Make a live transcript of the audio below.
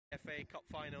LBFA Cup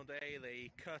Final day.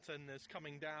 The curtain is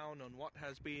coming down on what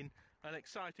has been an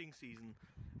exciting season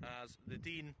as the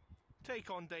Dean take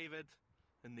on David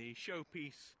in the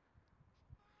showpiece,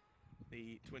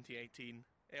 the 2018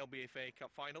 LBFA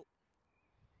Cup Final.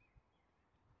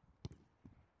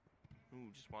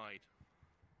 Ooh, just wide.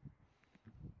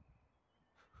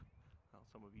 Well,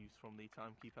 some abuse from the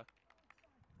timekeeper.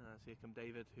 As here come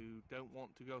David, who don't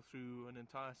want to go through an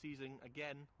entire season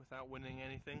again without winning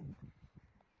anything.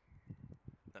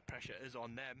 The pressure is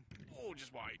on them. Oh,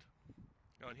 just wide.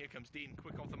 Oh, and here comes Dean,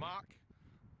 quick off the mark.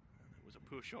 And it was a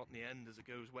poor shot in the end as it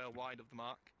goes well wide of the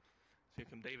mark. So here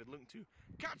come David looking to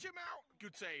catch him out.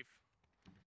 Good save.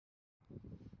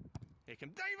 Here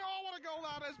come David. Oh, what a goal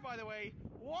that is, by the way.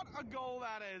 What a goal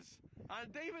that is.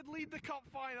 And David lead the cup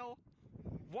final.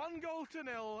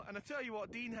 1-0. And I tell you what,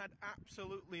 Dean had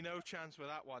absolutely no chance with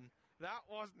that one. That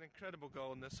was an incredible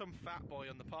goal. And there's some fat boy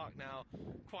on the park now.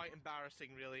 Quite embarrassing,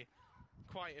 really.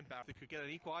 Quite embarrassing. If they could get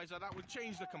an equaliser, that would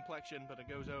change the complexion, but it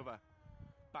goes over.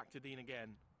 Back to Dean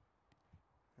again.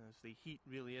 As the heat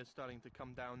really is starting to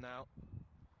come down now.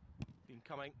 Dean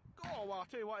coming. Oh, well, I'll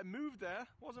tell you what, it moved there.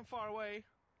 Wasn't far away.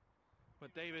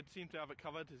 But David seemed to have it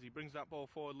covered as he brings that ball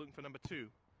forward looking for number 2.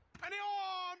 And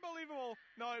oh, unbelievable!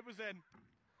 No, it was in.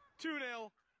 2-0.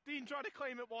 Dean tried to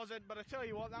claim it wasn't, but I tell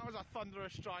you what, that was a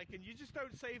thunderous strike, and you just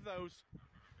don't save those.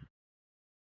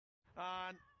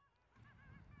 And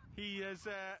he is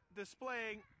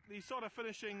displaying the sort of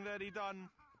finishing that he done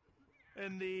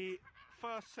in the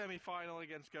first semi-final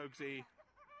against Gogsey.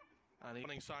 And he's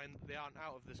warning sign they aren't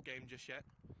out of this game just yet,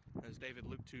 as David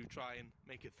looked to try and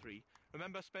make it 3.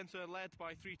 Remember, Spencer led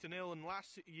by 3-0 in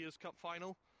last year's cup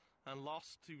final and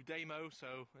lost to Damo,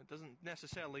 so it doesn't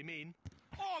necessarily mean...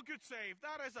 Oh, good save!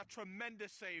 That is a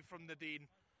tremendous save from the Dean.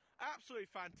 Absolutely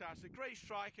fantastic. Great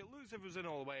strike. It looks as if it was in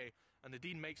all the way, and the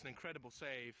Dean makes an incredible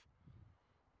save.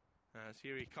 As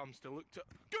here he comes to look to...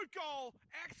 Good goal!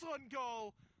 Excellent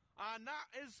goal! And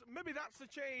that is... Maybe that's the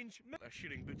change. They're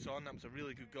shooting boots on. That was a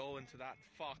really good goal into that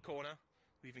far corner,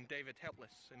 leaving David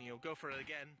helpless. And he'll go for it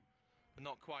again, but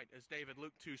not quite, as David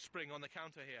looked to spring on the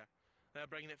counter here. They're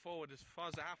bringing it forward as far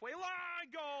as the halfway line.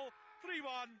 Goal!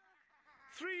 3-1.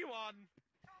 3-1.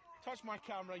 Touch my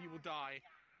camera, you will die.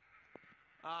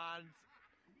 And...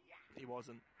 He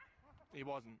wasn't. He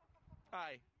wasn't.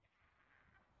 Aye.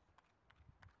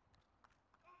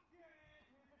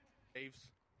 Saves.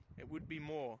 It would be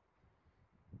more,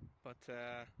 but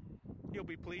he'll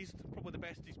be pleased. Probably the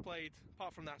best he's played,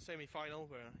 apart from that semi-final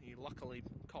where he luckily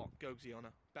caught Gogsey on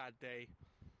a bad day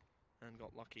and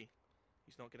got lucky.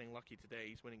 He's not getting lucky today.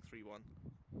 He's winning 3-1.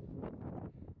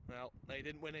 Well, they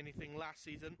didn't win anything last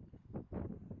season.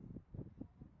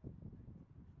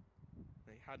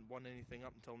 They hadn't won anything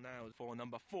up until now for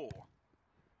number 4.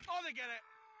 Oh, they get it!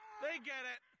 They get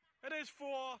it! It is 4,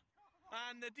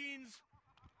 and the Dean's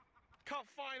cup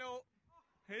final,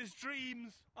 his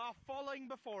dreams are falling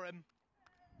before him.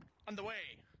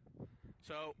 Underway.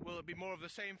 So, will it be more of the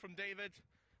same from David?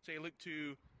 So, they look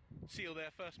to seal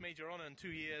their first major honour in 2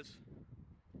 years.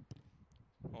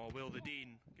 Or will the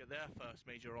Dean get their first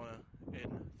major honour in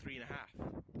 3.5?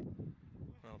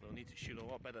 Well, they'll need to shoot a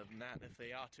lot better than that if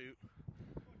they are to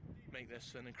make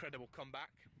this an incredible comeback.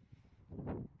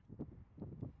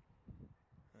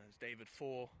 As David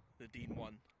 4, the Dean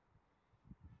 1.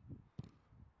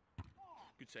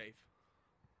 Good save.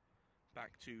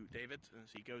 Back to David as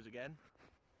he goes again.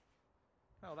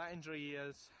 Well, that injury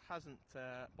hasn't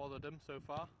bothered him so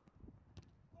far.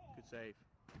 Good save.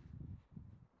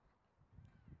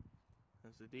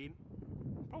 There's the Dean.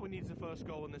 Probably needs the first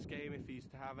goal in this game if he's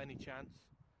to have any chance.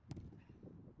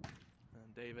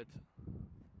 And David,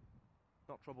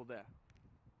 not troubled there.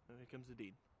 So here comes the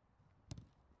Dean.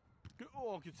 Good,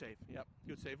 oh, good save. Yep,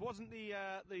 good save. Wasn't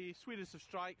the sweetest of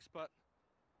strikes, but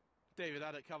David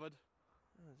had it covered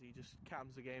as he just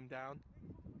calms the game down.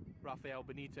 Rafael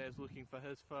Benitez looking for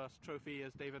his first trophy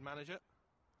as David manager.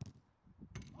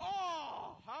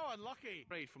 Oh, how unlucky!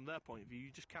 From their point of view,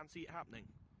 you just can't see it happening.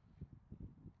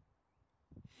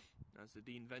 As the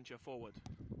Dean venture forward.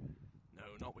 No,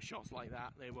 not with shots like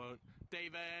that, they won't.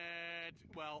 David!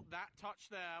 Well, that touch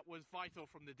there was vital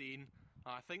from the Dean.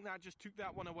 I think that just took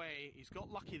that one away. He's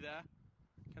got lucky there.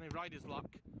 Can he ride his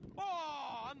luck?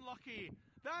 Oh, unlucky!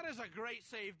 That is a great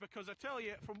save, because I tell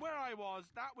you, from where I was,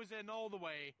 that was in all the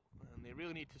way. And they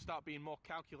really need to start being more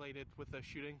calculated with their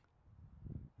shooting.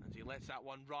 As he lets that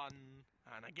one run.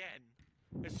 And again,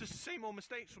 it's just the same old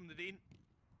mistakes from the Dean.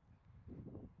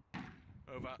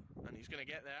 Over, and he's going to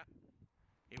get there.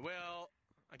 He will.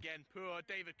 Again, poor.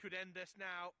 David could end this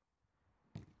now.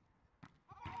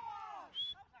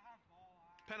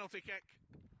 Penalty kick.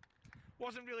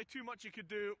 Wasn't really too much you could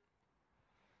do.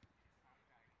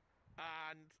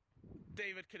 And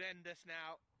David could end this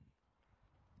now.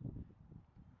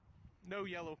 No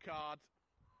yellow card.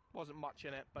 Wasn't much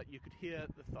in it, but you could hear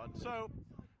the thud. So,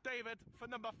 David, for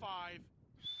number 5.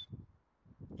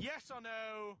 Yes or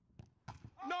no?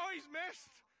 No, he's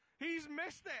missed! He's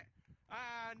missed it!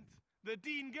 And the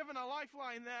Dean given a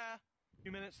lifeline there.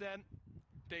 2 minutes then.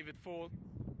 David 4.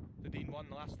 The Dean won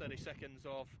the last 30 seconds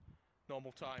of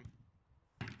normal time.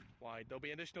 Wide. There'll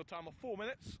be additional time of 4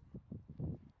 minutes.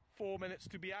 4 minutes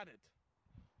to be added.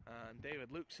 And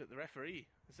David looks at the referee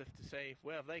as if to say,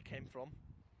 where have they came from?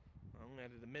 I only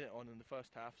added a minute on in the first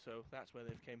half, so that's where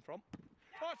they've came from.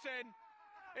 That's in!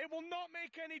 It will not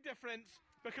make any difference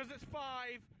because it's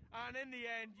 5, and in the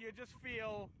end you just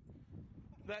feel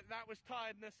that that was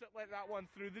tiredness that let that one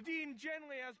through. The Dean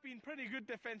generally has been pretty good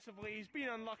defensively. He's been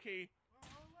unlucky.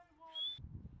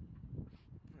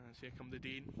 And here come the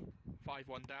Dean.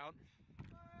 5-1 down.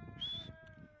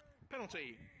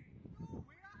 Penalty.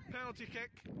 Penalty kick.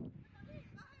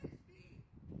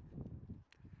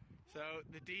 So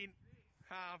the Dean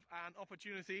have an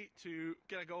opportunity to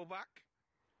get a goal back.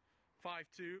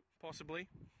 5-2, possibly.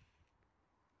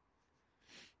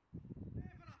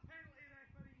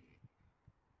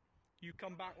 You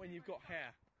come back when you've got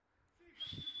hair.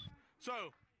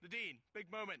 So, the Dean,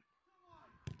 big moment.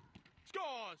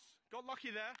 Scores! Got lucky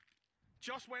there.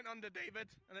 Just went under David,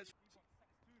 and it's...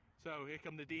 So, here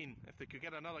come the Dean. If they could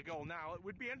get another goal now, it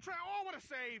would be interesting. Oh, what a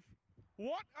save!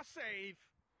 What a save!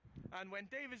 And when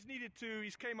David's needed to,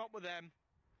 he's came up with them.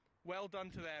 Well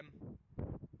done to them.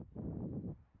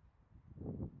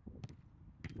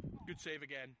 Good save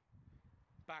again.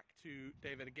 Back to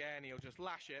David again. He'll just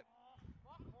lash it.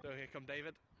 So here come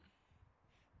David.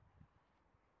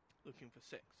 Looking for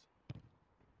 6.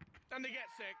 And they get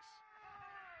 6.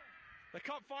 The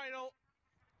cup final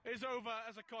is over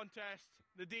as a contest.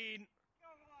 The Dean,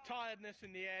 tiredness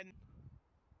in the end.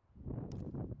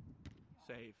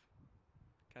 Save.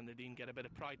 Can the Dean get a bit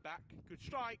of pride back? Good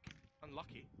strike.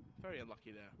 Unlucky. Very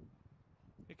unlucky there.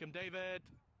 Here come David.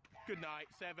 Good night.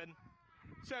 7.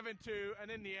 7-2. And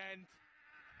in the end...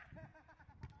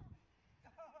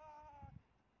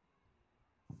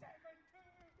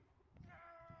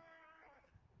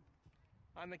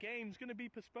 And the game's going to be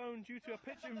postponed due to a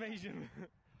pitch invasion.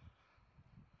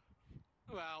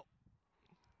 Well,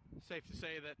 safe to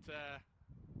say that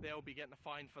they'll be getting a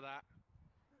fine for that.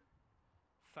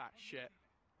 Fat shit.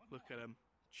 Look at him.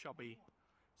 Chubby.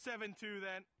 7-2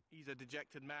 then. He's a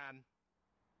dejected man.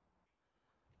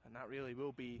 And that really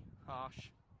will be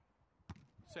harsh.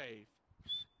 Save.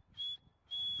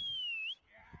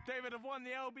 David have won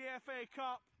the LBFA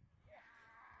Cup.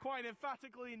 Quite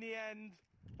emphatically in the end.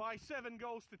 By 7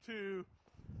 goals to 2.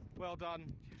 Well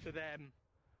done to them.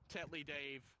 Tetley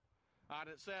Dave. And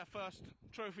it's their first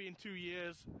trophy in 2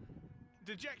 years.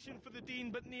 Dejection for the Dean,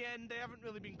 but in the end they haven't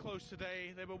really been close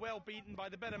today. They were well beaten by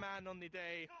the better man on the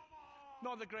day.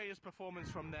 Not the greatest performance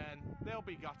from them. They'll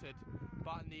be gutted.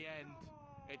 But in the end,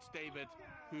 it's David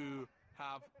who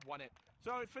have won it.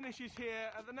 So it finishes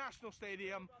here at the National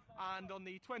Stadium and on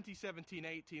the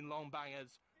 2017-18 Long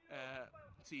Bangers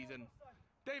season.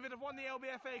 David have won the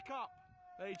LBFA Cup.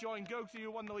 They joined Gogsy,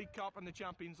 who won the League Cup and the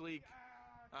Champions League,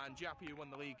 and Jappy, who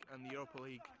won the League and the Europa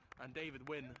League, and David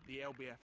win the LBFA.